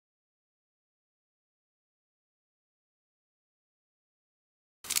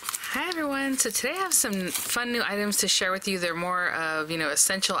Hi everyone, so today I have some fun new items to share with you. They're more of,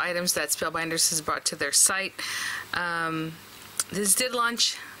 essential items that Spellbinders has brought to their site. This did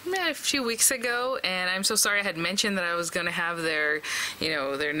launch a few weeks ago, and I'm so sorry I had mentioned that I was going to have their,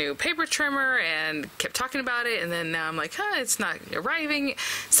 their new paper trimmer and kept talking about it, and then now I'm like, it's not arriving.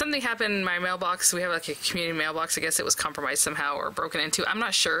 Something happened in my mailbox. We have like a community mailbox. I guess it was compromised somehow or broken into. I'm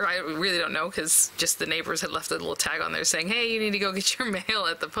not sure. I really don't know, because just the neighbors had left a little tag on there saying, hey, you need to go get your mail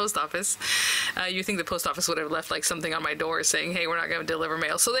at the post office. You think the post office would have left like something on my door saying, hey, we're not going to deliver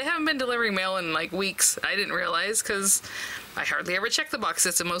mail. So they haven't been delivering mail in like weeks. I didn't realize, because I hardly ever check the box.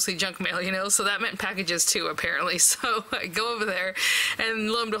 It's mostly junk mail, so that meant packages too, apparently. So I go over there,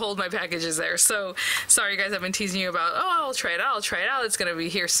 and lo and behold, my package is there. So sorry guys, I've been teasing you about, I'll try it out, it's gonna be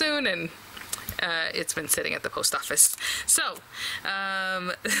here soon, and it's been sitting at the post office. So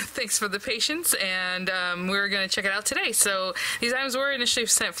thanks for the patience, and we're going to check it out today. So these items were initially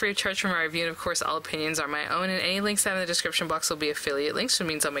sent free of charge from my review, and of course all opinions are my own, and any links I have in the description box will be affiliate links, which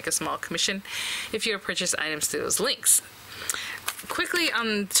means I'll make a small commission if you purchase items through those links. Quickly,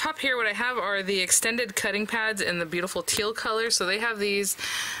 on top here, what I have are the extended cutting pads in the beautiful teal color. So they have these,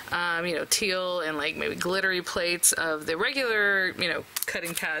 teal and like maybe glittery plates of the regular,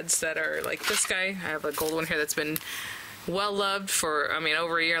 cutting pads that are like this guy. I have a gold one here that's been well loved for,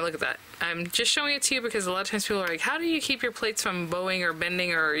 over a year. Look at that. I'm just showing it to you because a lot of times people are like, how do you keep your plates from bowing or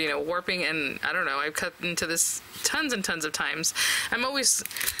bending or, warping? And I don't know, I've cut into this tons and tons of times. I'm always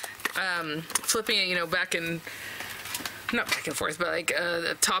flipping it, not back and forth, but like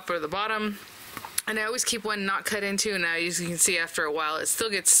the top or the bottom. And I always keep one not cut into, and now as you can see after a while it still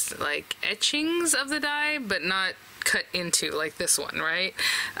gets like etchings of the die, but not cut into like this one, right?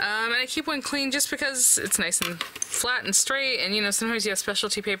 And I keep one clean just because it's nice and flat and straight, and sometimes you have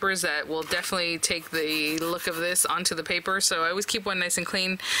specialty papers that will definitely take the look of this onto the paper, so I always keep one nice and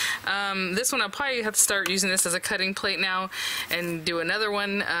clean. This one I'll probably have to start using this as a cutting plate now and do another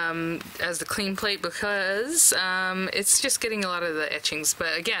one as the clean plate, because it's just getting a lot of the etchings.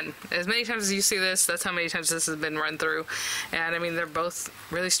 But again, as many times as you see this, that's how many times this has been run through, and they're both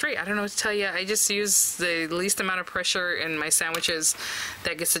really straight. I don't know what to tell you. I just use the least amount of pressure in my sandwiches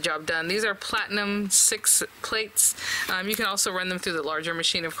that gets the job done. These are platinum 6 plates. You can also run them through the larger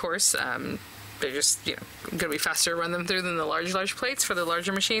machine, of course. They're just, gonna be faster to run them through than the large plates for the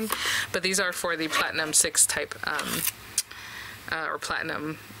larger machine. But these are for the platinum 6 type, or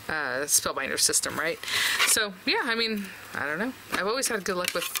platinum Spellbinder system, right? So yeah, I don't know. I've always had good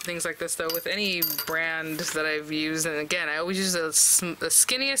luck with things like this, though, with any brand that I've used. And again, I always use the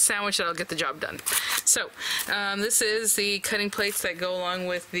skinniest sandwich that'll get the job done. So this is the cutting plates that go along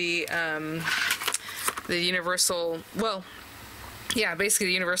with the universal, basically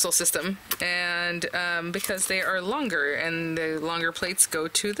the universal system, and because they are longer, and the longer plates go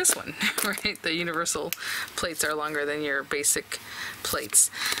to this one, right? The universal plates are longer than your basic plates.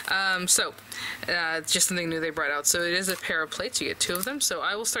 Just something new they brought out. So it is a pair of plates. You get 2 of them. So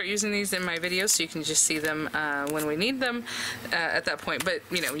I will start using these in my videos, so you can just see them when we need them at that point. But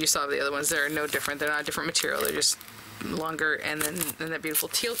you saw the other ones. They're no different. They're not a different material. They're just longer, and then that beautiful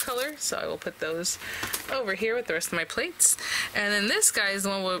teal color. So I will put those over here with the rest of my plates. And then this guy is the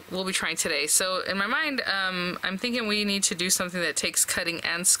one we'll be trying today. So in my mind, I'm thinking we need to do something that takes cutting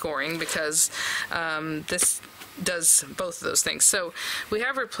and scoring, because this does both of those things. So we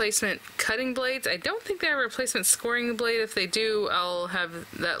have replacement cutting blades. I don't think they have a replacement scoring blade. If they do, I'll have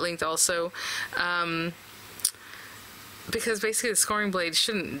that linked also. Because basically the scoring blade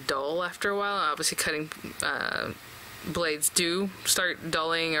shouldn't dull after a while. Obviously cutting blades do start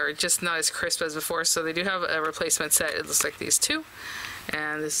dulling, or just not as crisp as before, so they do have a replacement set. It looks like these 2,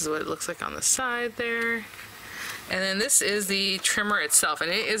 and this is what it looks like on the side there. And then this is the trimmer itself, and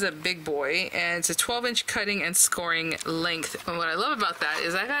it is a big boy, and it's a 12-inch cutting and scoring length. And what I love about that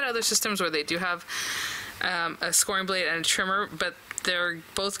is I've had other systems where they do have a scoring blade and a trimmer, but they're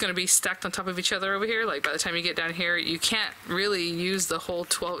both going to be stacked on top of each other over here. Like by the time you get down here, you can't really use the whole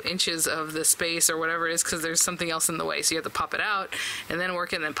 12 inches of the space or whatever it is, because there's something else in the way. So you have to pop it out and then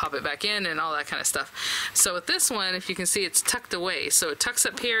work it and then pop it back in and all that kind of stuff. So with this one, if you can see, it's tucked away. So it tucks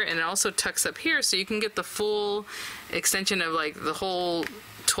up here and it also tucks up here, so you can get the full extension of like the whole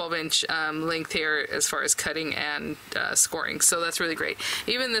 12-inch length here as far as cutting and scoring. So that's really great.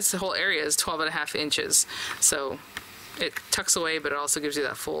 Even this whole area is 12.5 inches. So it tucks away, but it also gives you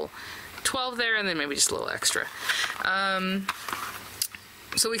that full 12 there, and then maybe just a little extra.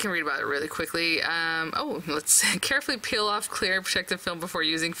 So we can read about it really quickly. Oh, let's carefully peel off clear protective film before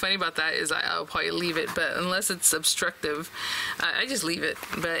using. Funny about that is I'll probably leave it, but unless it's obstructive, I just leave it.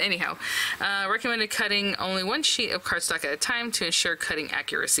 But anyhow, recommended cutting only one sheet of cardstock at a time to ensure cutting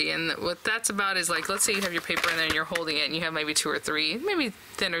accuracy. And what that's about is, like, let's say you have your paper in there and you're holding it and you have maybe 2 or 3, maybe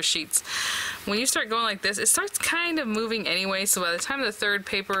thinner sheets. When you start going like this, it starts kind of moving anyway, so by the time the third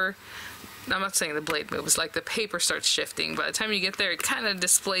paper, I'm not saying the blade moves, like the paper starts shifting. By the time you get there, it kind of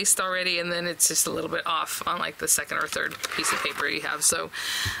displaced already, and then it's just a little bit off on like the second or third piece of paper you have. So,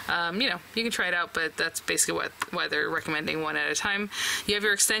 you know, you can try it out, but that's basically why they're recommending one at a time. You have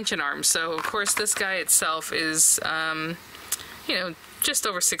your extension arm. So, of course, this guy itself is, you know, just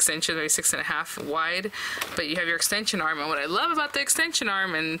over 6 inches, maybe 6.5 wide, but you have your extension arm. And what I love about the extension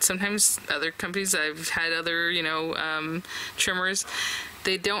arm, and sometimes other companies, I've had other, you know, trimmers,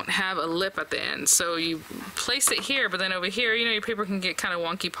 they don't have a lip at the end. So you place it here, but then over here, you know, your paper can get kind of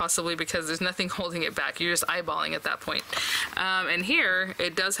wonky possibly because there's nothing holding it back. You're just eyeballing at that point. And here,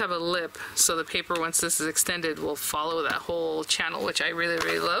 it does have a lip, so the paper, once this is extended, will follow that whole channel, which I really,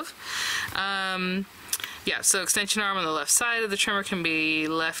 really love. Yeah, so extension arm on the left side of the trimmer can be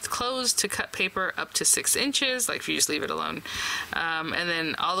left closed to cut paper up to 6 inches, like if you just leave it alone. And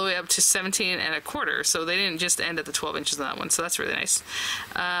then all the way up to 17.25, so they didn't just end at the 12 inches on that one, so that's really nice.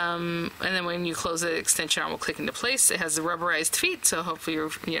 And then when you close it, extension arm will click into place. It has the rubberized feet, so hopefully you're,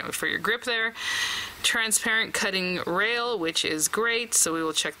 you know, for your grip there. Transparent cutting rail, which is great, so we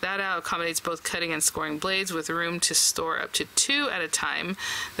will check that out. Accommodates both cutting and scoring blades with room to store up to 2 at a time.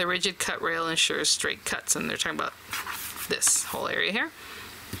 The rigid cut rail ensures straight cuts, and they're talking about this whole area here.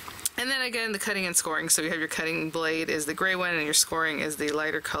 And then again, the cutting and scoring. So you have your cutting blade is the gray one, and your scoring is the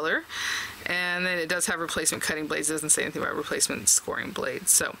lighter color. And then it does have replacement cutting blades. It doesn't say anything about replacement scoring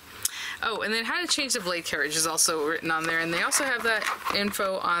blades. So, oh, and then how to change the blade carriage is also written on there. And they also have that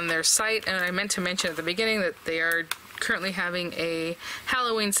info on their site. And I meant to mention at the beginning that they are currently having a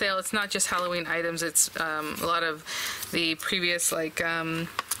Halloween sale. It's not just Halloween items. It's a lot of the previous, like,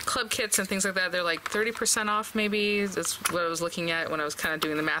 club kits and things like that. They're like 30% off maybe. That's what I was looking at when I was kind of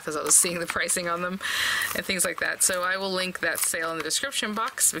doing the math as I was seeing the pricing on them and things like that. So I will link that sale in the description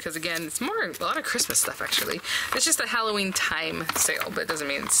box because, again, it's more a lot of Christmas stuff actually. It's just a Halloween time sale, but it doesn't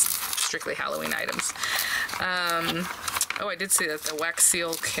mean it's strictly Halloween items. Oh, I did see that the wax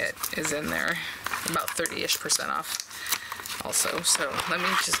seal kit is in there, about 30-ish% off also. So let me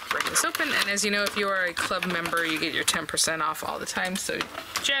just break this open, and as you know, if you are a club member, you get your 10% off all the time, so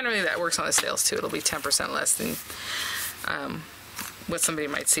generally that works on the sales too. It'll be 10% less than what somebody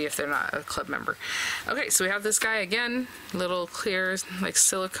might see if they're not a club member. Okay, so we have this guy again, little clear, like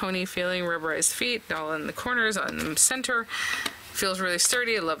silicone-y feeling, rubberized feet, all in the corners, on the center. Feels really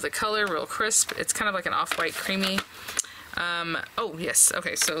sturdy. I love the color, real crisp. It's kind of like an off-white creamy. Oh, yes.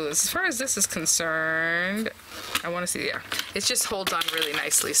 Okay, so as far as this is concerned, I want to see, yeah, it just holds on really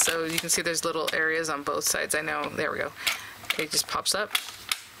nicely. So you can see there's little areas on both sides. I know, there we go. It just pops up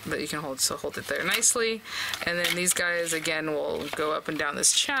that you can hold, so hold it there nicely. And then these guys, again, will go up and down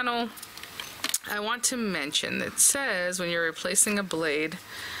this channel. I want to mention, it says when you're replacing a blade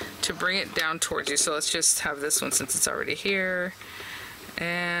to bring it down towards you. So let's just have this one since it's already here.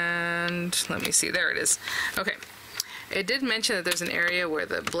 And let me see, there it is. Okay. It did mention that there's an area where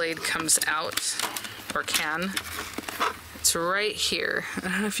the blade comes out, or can. It's right here. I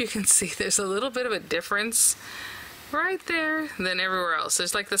don't know if you can see, there's a little bit of a difference right there than everywhere else.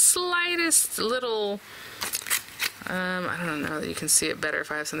 There's like the slightest little, I don't know that you can see it better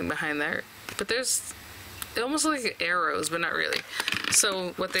if I have something behind there, but there's, it almost like arrows, but not really. So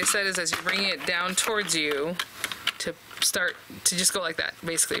what they said is as you bring it down towards you, to start to just go like that,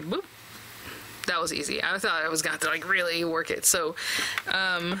 basically, boop. That was easy. I thought I was going to like really work it. So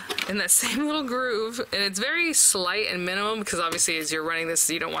in that same little groove, and it's very slight and minimum because obviously as you're running this,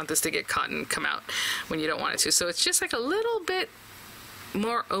 you don't want this to get caught and come out when you don't want it to. So it's just like a little bit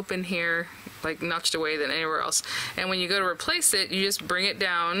more open here, like notched away than anywhere else. And when you go to replace it, you just bring it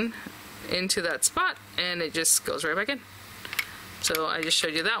down into that spot and it just goes right back in. So I just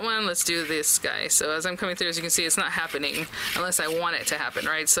showed you that one. Let's do this guy. So as I'm coming through, as you can see, it's not happening unless I want it to happen,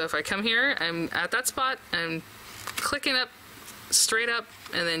 right? So if I come here, I'm at that spot, I'm clicking up, straight up,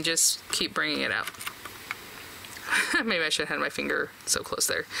 and then just keep bringing it out. Maybe I should have had my finger so close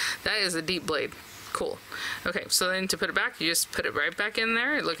there. That is a deep blade. Cool. Okay, so then to put it back, you just put it right back in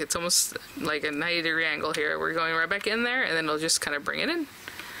there. Look, it's almost like a 90-degree angle here. We're going right back in there, and then it'll just kind of bring it in,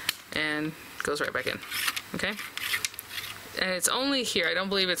 and goes right back in. Okay? And it's only here. I don't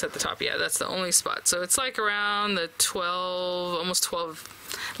believe it's at the top yet. That's the only spot. So it's like around the 12, almost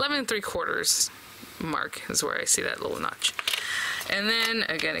 12, 11 3/4 mark is where I see that little notch. And then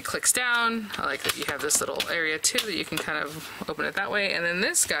again, it clicks down. I like that you have this little area too that you can kind of open it that way. And then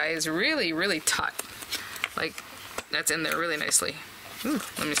this guy is really, really taut. Like, that's in there really nicely. Ooh,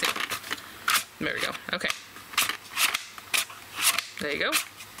 let me see. There we go. Okay. There you go.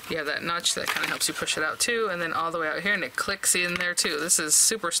 You have that notch that kind of helps you push it out too, and then all the way out here, and it clicks in there too. This is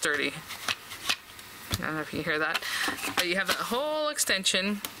super sturdy. I don't know if you can hear that, but you have that whole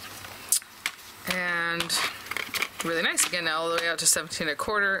extension, and really nice. Again, all the way out to 17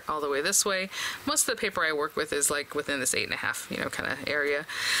 1/4, all the way this way. Most of the paper I work with is like within this 8 1/2, you know, kind of area.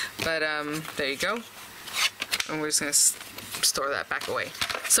 But there you go. And we're just gonna store that back away.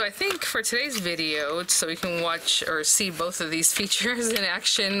 So I think for today's video, so we can watch or see both of these features in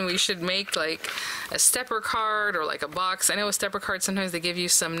action, we should make like a stepper card or like a box. I know a stepper card, sometimes they give you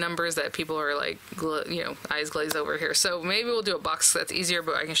some numbers that people are like, you know, eyes glaze over here. So maybe we'll do a box that's easier,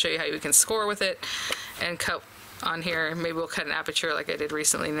 but I can show you how you can score with it and cut on here. Maybe we'll cut an aperture like I did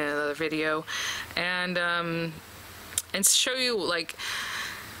recently in another video, and show you like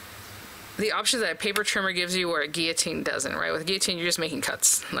the options that a paper trimmer gives you where a guillotine doesn't, right? With a guillotine, you're just making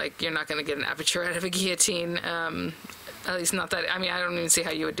cuts. Like, you're not going to get an aperture out of a guillotine. At least not that, I mean, I don't even see how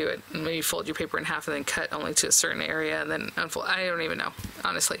you would do it. Maybe fold your paper in half and then cut only to a certain area and then unfold. I don't even know,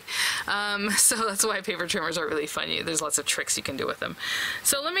 honestly. So that's why paper trimmers are really fun. There's lots of tricks you can do with them.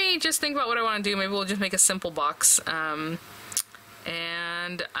 So let me just think about what I want to do. Maybe we'll just make a simple box.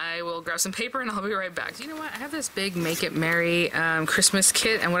 And I will grab some paper and I'll be right back. You know what? I have this big Make It Merry Christmas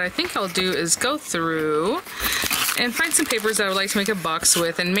kit, and what I think I'll do is go through and find some papers that I would like to make a box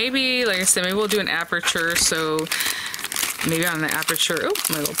with, and maybe, like I said, maybe we'll do an aperture. So maybe on the aperture, oh,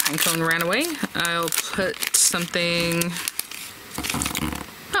 my little pine cone ran away. I'll put something.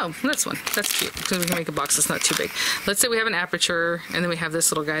 Oh, that's one. That's cute, because we can make a box that's not too big. Let's say we have an aperture, and then we have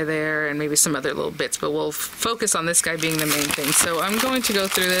this little guy there, and maybe some other little bits, but we'll focus on this guy being the main thing. So I'm going to go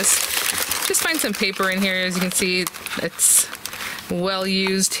through this, just find some paper in here. As you can see, it's well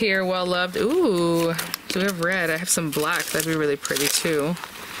used here, well loved. Ooh, so we have red. I have some black. That'd be really pretty too.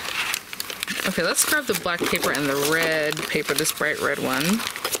 Okay, let's grab the black paper and the red paper, this bright red one.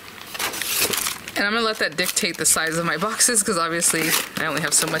 And I'm going to let that dictate the size of my boxes, because obviously I only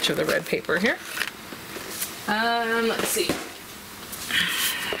have so much of the red paper here. Let's see.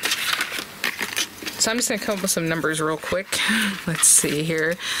 So I'm just going to come up with some numbers real quick. Let's see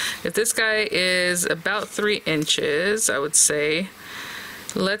here. If this guy is about 3 inches, I would say,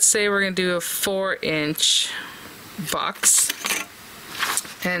 let's say we're going to do a 4-inch box.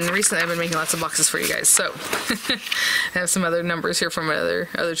 And recently I've been making lots of boxes for you guys, so I have some other numbers here from other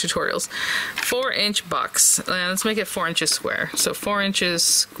tutorials. 4-inch box. Let's make it 4 inches square. So 4 inches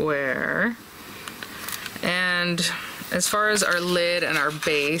square. And as far as our lid and our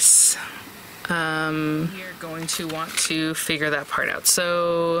base, you're going to want to figure that part out.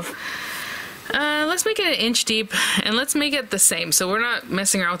 So let's make it 1 inch deep, and let's make it the same, so we're not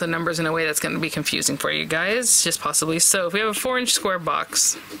messing around with the numbers in a way that's going to be confusing for you guys, just possibly. So if we have a 4-inch square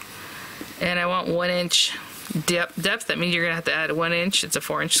box, and I want 1 inch depth, that means you're going to have to add 1 inch. It's a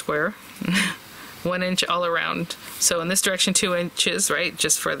 4-inch square. 1 inch all around. So in this direction, 2 inches, right,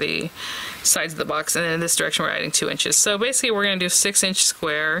 just for the sides of the box, and then in this direction we're adding 2 inches. So basically we're going to do 6-inch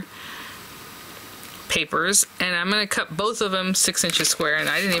square papers, and I'm going to cut both of them 6 inches square, and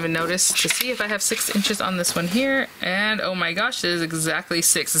I didn't even notice to see if I have 6 inches on this one here, and oh my gosh, it is exactly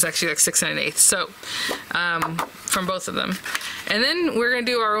 6. It's actually like 6 1/8. So from both of them. And then we're going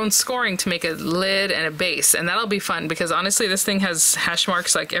to do our own scoring to make a lid and a base, and that'll be fun, because honestly this thing has hash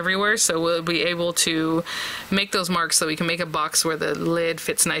marks like everywhere, so we'll be able to make those marks so we can make a box where the lid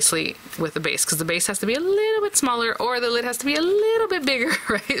fits nicely with the base, because the base has to be a little bit smaller, or the lid has to be a little bit bigger,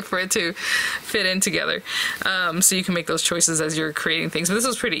 right, for it to fit in together. So you can make those choices as you're creating things, but this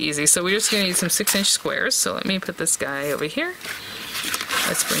was pretty easy. So we're just going to need some 6-inch squares. So let me put this guy over here.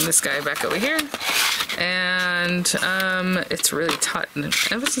 Let's bring this guy back over here. And it's really taut. I was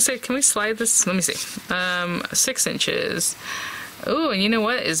going to say, can we slide this? Let me see. 6 inches. Oh, and you know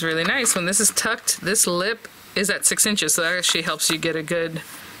what is really nice? When this is tucked, this lip is at 6 inches, so that actually helps you get a good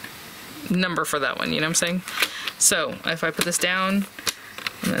number for that one, you know what I'm saying? So if I put this down,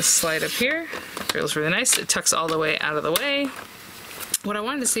 I'm going to slide up here. It feels really nice. It tucks all the way out of the way. What I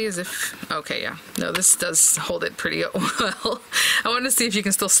wanted to see is if, okay, yeah, no, this does hold it pretty well. I wanted to see if you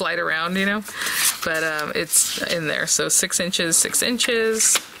can still slide around, you know, but it's in there. So 6 inches, 6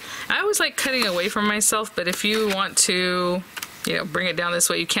 inches. I always like cutting away from myself, but if you want to, you know, bring it down this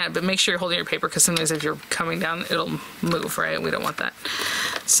way, you can, but make sure you're holding your paper, because sometimes if you're coming down, it'll move, right? We don't want that.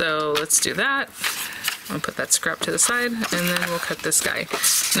 So let's do that. I'll put that scrap to the side, and then we'll cut this guy.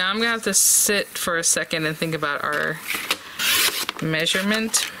 Now I'm gonna have to sit for a second and think about our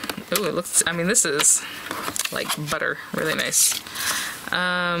measurement. Ooh, it looks, I mean, this is like butter, really nice.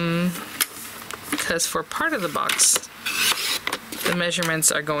 Because for part of the box, the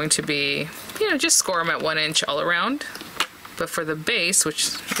measurements are going to be, you know, just score them at 1 inch all around. But for the base, which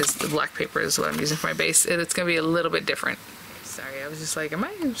is the black paper is what I'm using for my base, it's going to be a little bit different. Sorry, I was just like, am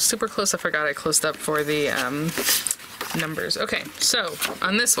I super close? I forgot I closed up for the numbers. Okay, so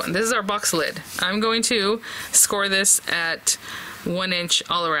on this one, this is our box lid. I'm going to score this at 1 inch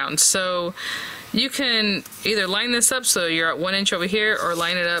all around. So you can either line this up so you're at 1 inch over here, or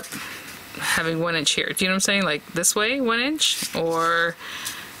line it up having 1 inch here. Do you know what I'm saying? Like this way, 1 inch, or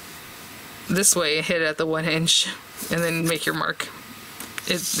this way, hit it at the 1 inch, and then make your mark.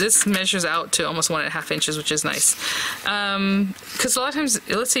 This measures out to almost 1.5 inches, which is nice. Because a lot of times,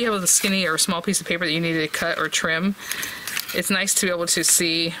 let's say you have a skinny or a small piece of paper that you need to cut or trim, it's nice to be able to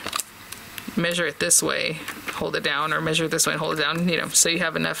see, measure it this way, hold it down, or measure it this way and hold it down, you know, so you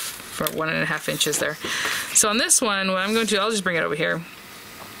have enough for 1.5 inches there. So on this one, what I'm going to do, I'll just bring it over here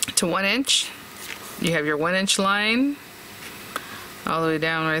to 1 inch. You have your 1 inch line all the way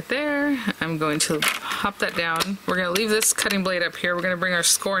down right there. I'm going to hop that down. We're going to leave this cutting blade up here. We're going to bring our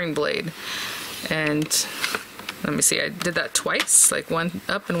scoring blade, and let me see, I did that twice, like one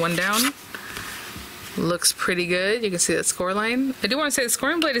up and one down. Looks pretty good. You can see that score line. I do want to say the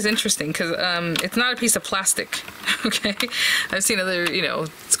scoring blade is interesting because it's not a piece of plastic. Okay, I've seen other, you know,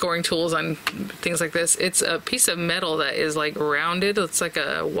 scoring tools on things like this. It's a piece of metal that is like rounded. It's like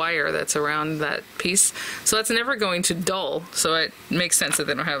a wire that's around that piece, so that's never going to dull. So it makes sense that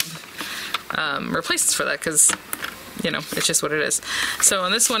they don't have replacements for that, because, you know, it's just what it is. So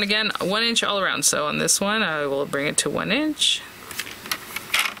on this one, again, 1 inch all around. So on this one, I will bring it to 1 inch.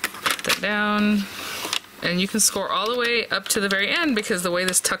 Put that down. And you can score all the way up to the very end, because the way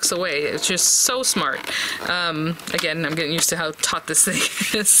this tucks away, it's just so smart. Again, I'm getting used to how taut this thing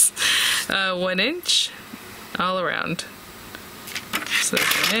is. 1 inch all around. So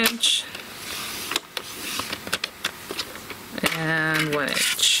that's 1 inch. And 1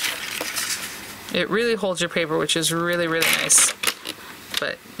 inch. It really holds your paper, which is really, really nice.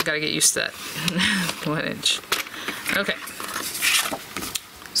 But you gotta get used to that. 1 inch. Okay.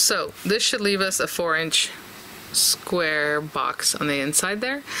 So this should leave us a 4 inch square box on the inside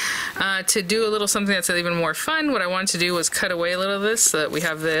there. To do a little something that's even more fun, what I wanted to do was cut away a little of this so that we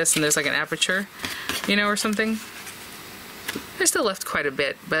have this and there's like an aperture, you know, or something. I still left quite a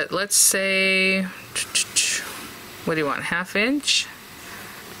bit, but let's say, what do you want, half inch?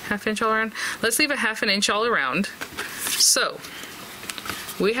 Half inch all around? Let's leave a half an inch all around. So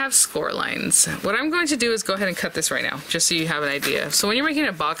we have score lines. What I'm going to do is go ahead and cut this right now, just so you have an idea. So when you're making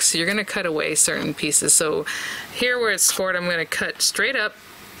a box, you're going to cut away certain pieces. So here where it's scored, I'm going to cut straight up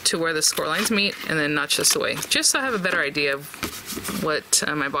to where the score lines meet, and then notch this away, just so I have a better idea of what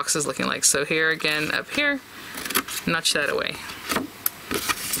my box is looking like. So here again, up here, notch that away.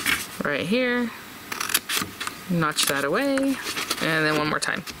 Right here, notch that away, and then one more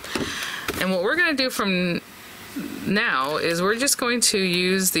time. And what we're going to do from now is we're just going to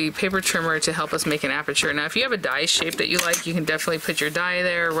use the paper trimmer to help us make an aperture. Now if you have a die shape that you like, you can definitely put your die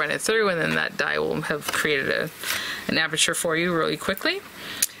there, run it through, and then that die will have created an aperture for you really quickly.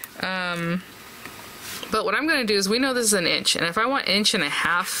 But what I'm going to do is, we know this is 1 inch, and if I want 1.5 inches,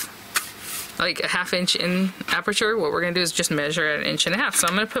 like a half inch in aperture, what we're going to do is just measure at 1.5 inches. So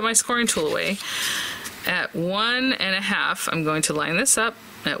I'm going to put my scoring tool away. At 1.5, I'm going to line this up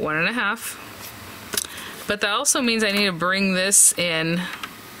at 1.5. But that also means I need to bring this in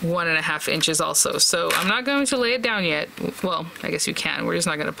 1.5 inches also. So I'm not going to lay it down yet. Well, I guess you can. We're just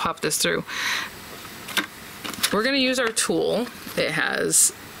not going to pop this through. We're going to use our tool. It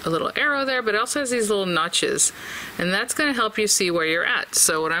has a little arrow there, but it also has these little notches. And that's going to help you see where you're at.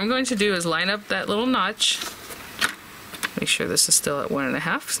 So what I'm going to do is line up that little notch. Make sure this is still at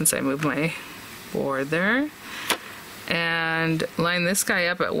 1.5 since I moved my board there. And line this guy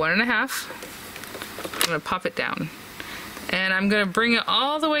up at 1.5. I'm going to pop it down, and I'm going to bring it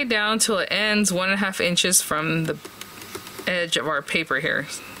all the way down till it ends 1.5 inches from the edge of our paper here,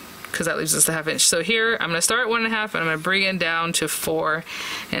 because that leaves us a half inch. So here I'm going to start at 1.5, and I'm going to bring it down to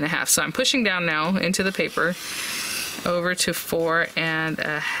 4.5. So I'm pushing down now into the paper over to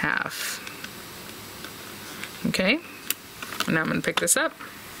 4.5. Okay, and now I'm going to pick this up.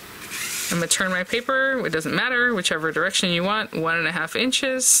 I'm going to turn my paper, it doesn't matter, whichever direction you want, 1.5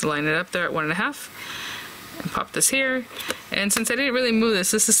 inches, line it up there at 1.5, and pop this here. And since I didn't really move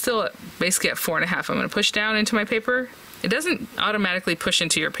this, this is still basically at 4.5. I'm going to push down into my paper. It doesn't automatically push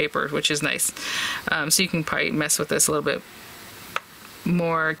into your paper, which is nice. So you can probably mess with this a little bit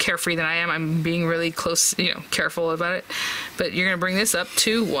more carefree than I am. I'm being really close, you know, careful about it. But you're going to bring this up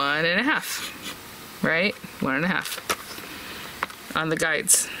to 1.5, right? 1.5 on the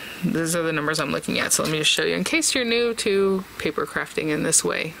guides. These are the numbers I'm looking at. So let me just show you in case you're new to paper crafting in this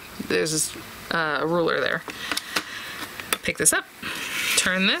way. There's a ruler there. Pick this up,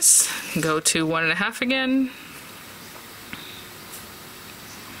 turn this, go to 1.5 again.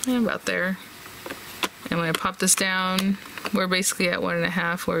 And about there. And when I pop this down, we're basically at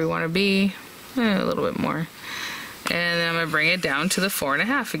 1.5 where we want to be. A little bit more. And then I'm going to bring it down to the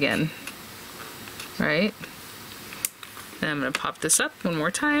 4.5 again. Right? Then I'm going to pop this up one more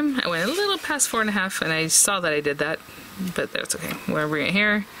time. I went a little past 4.5 and I saw that I did that, but that's okay. We're going to bring it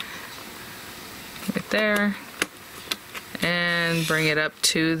here, right there, and bring it up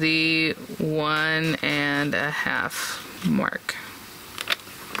to the 1.5 mark.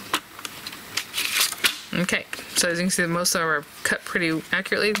 Okay, so as you can see, most of them are cut pretty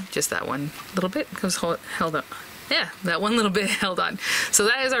accurately. Just that one little bit was held up. Yeah, that one little bit held on. So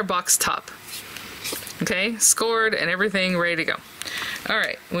that is our box top. Okay, scored and everything ready to go. All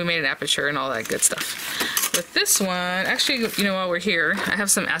right, we made an aperture and all that good stuff. With this one, actually, you know, while we're here, I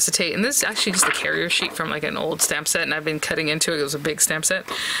have some acetate, and this is actually just a carrier sheet from like an old stamp set, and I've been cutting into it. It was a big stamp set.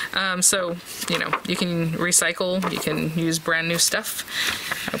 So, you know, you can recycle, you can use brand new stuff.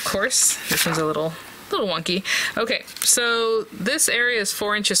 Of course, this one's a little wonky. Okay, so this area is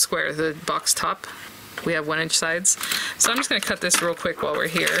 4 inches square, the box top. We have 1 inch sides. So I'm just going to cut this real quick while we're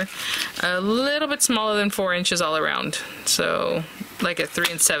here. A little bit smaller than 4 inches all around. So like a 3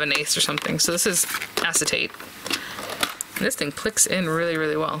 7/8 or something. So this is acetate. This thing clicks in really,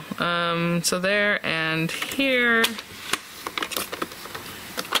 really well. So there and here.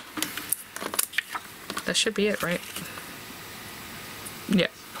 That should be it, right? Yeah.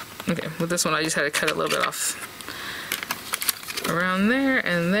 Okay, with this one I just had to cut a little bit off. Around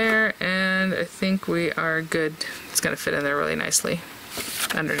there, and I think we are good. It's going to fit in there really nicely.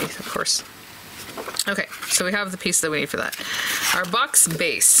 Underneath, of course. Okay, so we have the piece that we need for that. Our box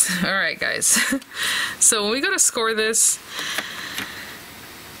base. Alright, guys. So when we go to score this,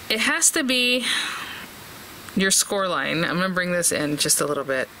 it has to be your score line. I'm going to bring this in just a little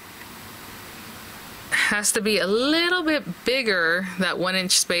bit. Has to be a little bit bigger, that 1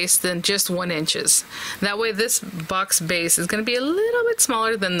 inch space, than just 1 inches. That way this box base is going to be a little bit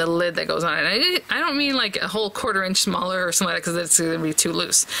smaller than the lid that goes on it. I don't mean like a whole 1/4 inch smaller or something like that, because it's going to be too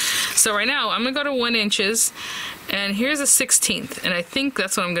loose. So right now I'm going to go to 1 inches, and here's a 1/16, and I think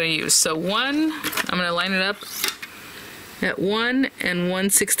that's what I'm going to use. So I'm going to line it up at 1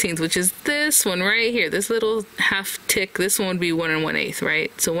 1/16, which is this one right here, this little half tick. This one would be 1 1/8,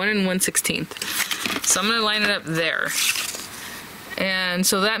 right? So 1 1/16. So I'm going to line it up there. And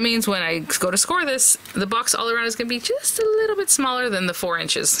so that means when I go to score this, the box all around is going to be just a little bit smaller than the 4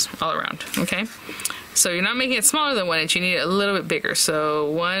 inches all around, okay? So you're not making it smaller than 1 inch, you need it a little bit bigger. So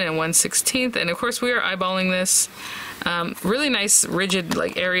 1 1/16, and of course we are eyeballing this. Really nice rigid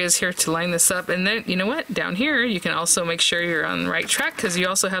like areas here to line this up, and then you know what, down here you can also make sure you're on the right track, because you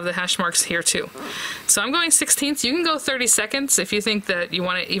also have the hash marks here too. So I'm going 16ths. You can go 32nds if you think that you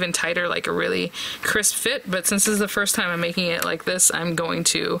want it even tighter, like a really crisp fit, but since this is the first time I'm making it like this, I'm going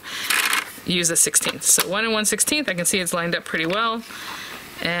to use a 16th. So 1 1/16, I can see it's lined up pretty well,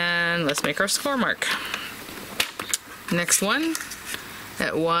 and let's make our score mark. Next one.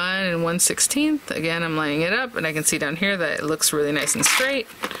 At 1 1/16, again I'm lining it up, and I can see down here that it looks really nice and straight.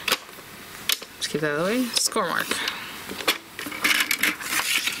 Just keep that out of the way. Score mark.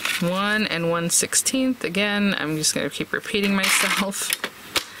 1 1/16, again I'm just going to keep repeating myself.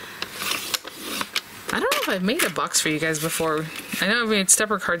 I don't know if I've made a box for you guys before. I know I've made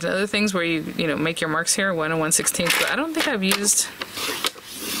stepper cards and other things where you know make your marks here, 1 1/16, but I don't think I've used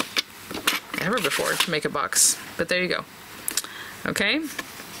ever before to make a box, but there you go. Okay,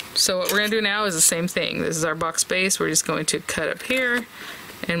 so what we're going to do now is the same thing. This is our box base. We're just going to cut up here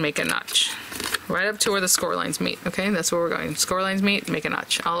and make a notch right up to where the score lines meet. Okay, that's where we're going. Score lines meet, make a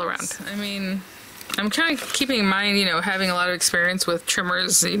notch all around. I mean, I'm kind of keeping in mind, you know, having a lot of experience with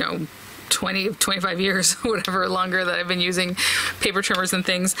trimmers, you know, 25 years, whatever longer that I've been using paper trimmers and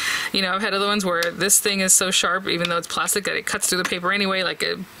things. You know, I've had other ones where this thing is so sharp, even though it's plastic, that it cuts through the paper anyway, like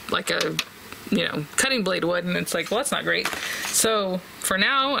a you know, cutting blade would, and it's like, well, that's not great. So for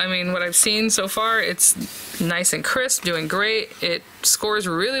now, I mean, what I've seen so far, it's nice and crisp, doing great. It scores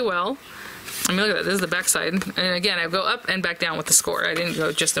really well. I mean, look at that, this is the back side. And again, I go up and back down with the score. I didn't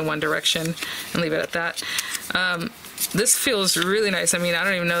go just in one direction and leave it at that. This feels really nice. I mean, I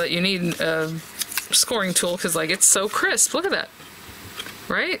don't even know that you need a scoring tool, because like, it's so crisp. Look at that,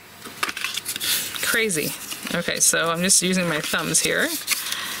 right? Crazy. Okay, so I'm just using my thumbs here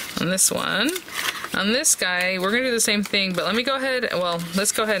on this one. On this guy, we're gonna do the same thing, but let me go ahead, well,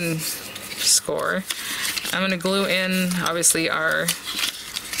 let's go ahead and score. I'm gonna glue in, obviously, our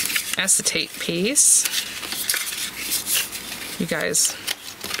acetate piece. You guys,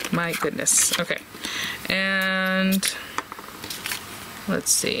 my goodness. Okay, and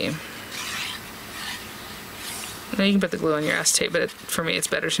let's see. Now you can put the glue on your acetate, but for me it's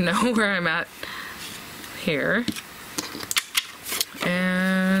better to know where I'm at here.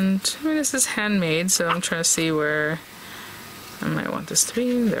 And I mean, this is handmade, so I'm trying to see where I might want this to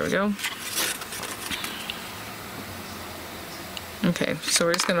be. There we go. Okay, so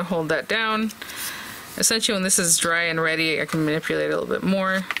we're just going to hold that down. Essentially, when this is dry and ready, I can manipulate it a little bit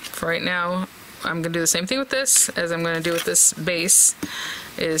more. For right now, I'm going to do the same thing with this as I'm going to do with this base,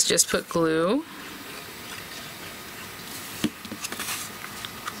 is just put glue.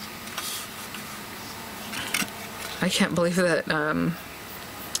 I can't believe that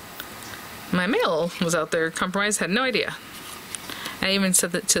my mail was out there compromised. Had no idea. I even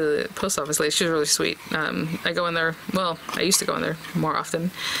said that to the post office lady. She was really sweet. I go in there, well, I used to go in there more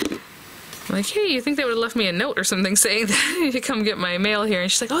often. I'm like, hey, you think they would have left me a note or something saying that I need to come get my mail here?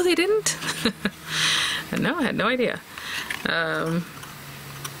 And she's like, oh, they didn't? And no, I had no idea.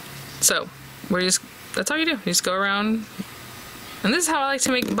 So we're just, that's all you do. You just go around. And this is how I like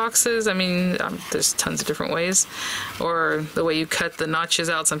to make boxes. I mean, there's tons of different ways. Or the way you cut the notches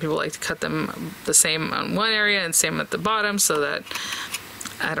out. Some people like to cut them the same on one area and same at the bottom, so that,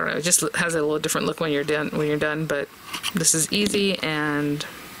 I don't know, it just has a little different look when you're done. But this is easy, and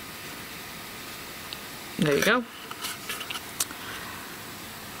there you go.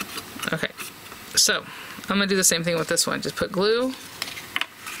 Okay, so I'm gonna do the same thing with this one. Just put glue,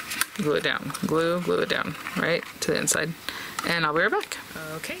 glue it down, glue it down, right to the inside. And I'll be right back.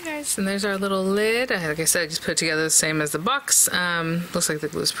 Okay guys, and there's our little lid. Like I said, I just put it together the same as the box. Looks like the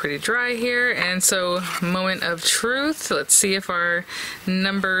glue's pretty dry here. And so, moment of truth. Let's see if our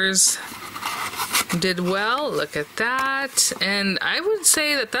numbers did well. Look at that. And I would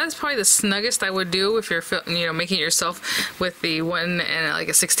say that that's probably the snuggest I would do if you're, you know, making it yourself with the 1 and like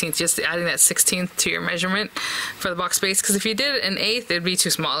a 16th, just adding that 16th to your measurement for the box base. Because if you did an 1/8, it'd be too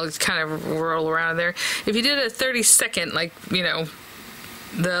small. It'd kind of roll around there. If you did a 32nd, like, you know,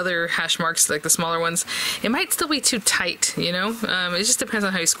 the other hash marks, like the smaller ones, it might still be too tight, you know? It just depends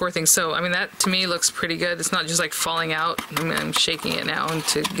on how you score things. So, I mean, that to me looks pretty good. It's not just like falling out. I mean, I'm shaking it now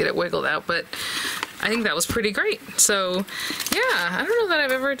to get it wiggled out, but I think that was pretty great. So, yeah, I don't know that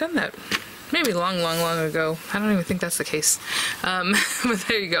I've ever done that. Maybe long ago. I don't even think that's the case. But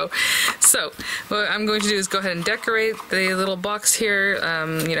there you go. So, what I'm going to do is go ahead and decorate the little box here.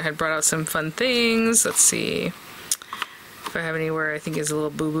 You know, I had brought out some fun things. Let's see if I have anywhere I think is a little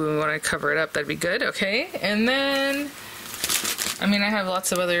boo-boo and want to cover it up. That'd be good. Okay, and then, I mean, I have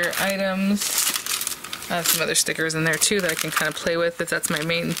lots of other items. I have some other stickers in there too that I can kind of play with if that's my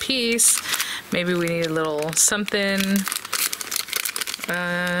main piece. Maybe we need a little something.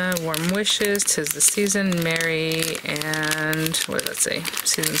 Warm wishes, 'tis the season, merry, and what does that say?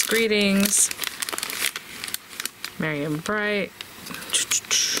 Season's greetings. Merry and bright.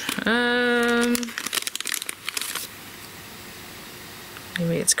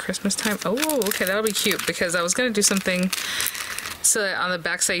 Maybe it's Christmas time. Oh, okay, that'll be cute, because I was gonna do something so that on the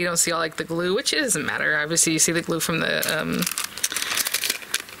back side you don't see all like the glue, which it doesn't matter. Obviously you see the glue from the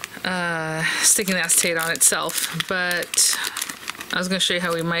sticking the acetate on itself, but I was gonna show you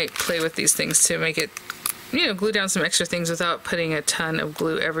how we might play with these things to make it, you know, glue down some extra things without putting a ton of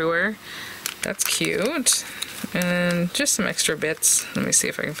glue everywhere. That's cute. And just some extra bits. Let me see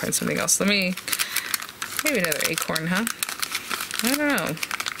if I can find something else. Maybe another acorn, huh? I don't know.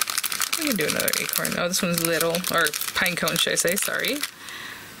 We can do another acorn. Oh, this one's little, or pine cone, should I say? Sorry.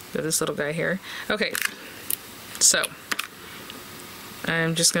 Got this little guy here. Okay, so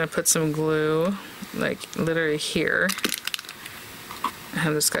I'm just gonna put some glue, like literally here.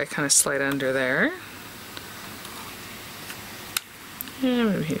 Have this guy kind of slide under there. Yeah,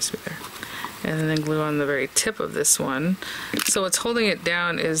 maybe he needs to be there. And then glue on the very tip of this one. So what's holding it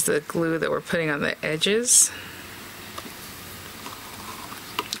down is the glue that we're putting on the edges.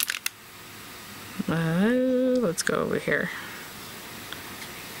 Let's go over here.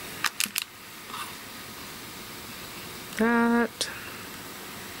 That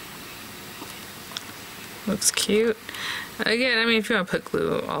looks cute. Again, I mean, if you want to put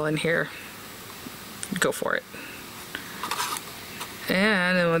glue all in here, go for it.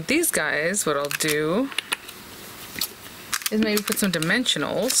 And then with these guys, what I'll do is maybe put some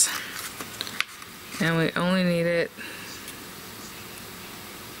dimensionals. And we only need it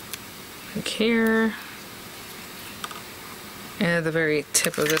like here. And at the very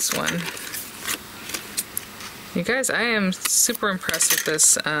tip of this one. You guys, I am super impressed with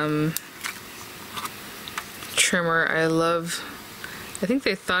this trimmer. I think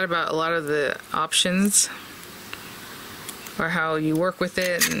they thought about a lot of the options or how you work with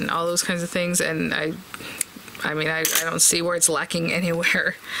it and all those kinds of things, and I mean, I don't see where it's lacking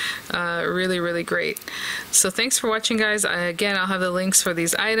anywhere. Really, really great. So thanks for watching, guys. Again, I'll have the links for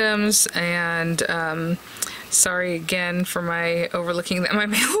these items, and sorry again for my overlooking that my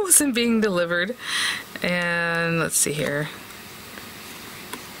mail wasn't being delivered. And let's see here.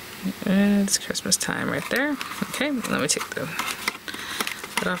 It's Christmas time right there. Okay, let me take that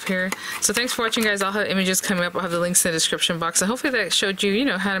off here. So thanks for watching, guys. I'll have images coming up. I'll have the links in the description box, and hopefully that showed you, you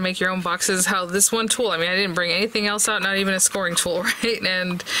know, how to make your own boxes. How this one tool, I mean, I didn't bring anything else out, not even a scoring tool, right?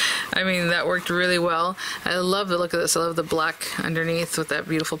 And I mean, that worked really well. I love the look of this. I love the black underneath with that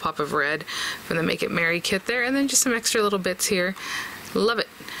beautiful pop of red from the Make It Merry kit there, and then just some extra little bits here. Love it.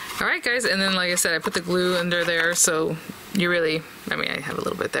 All right, guys, and then like I said, I put the glue under there, so you really, I mean, I have a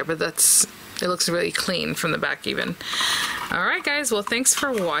little bit there, but it looks really clean from the back even. All right, guys, well, thanks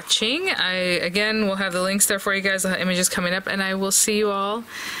for watching. Again, we'll have the links there for you guys. I'll have images coming up, and I will see you all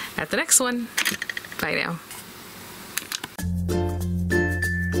at the next one. Bye now.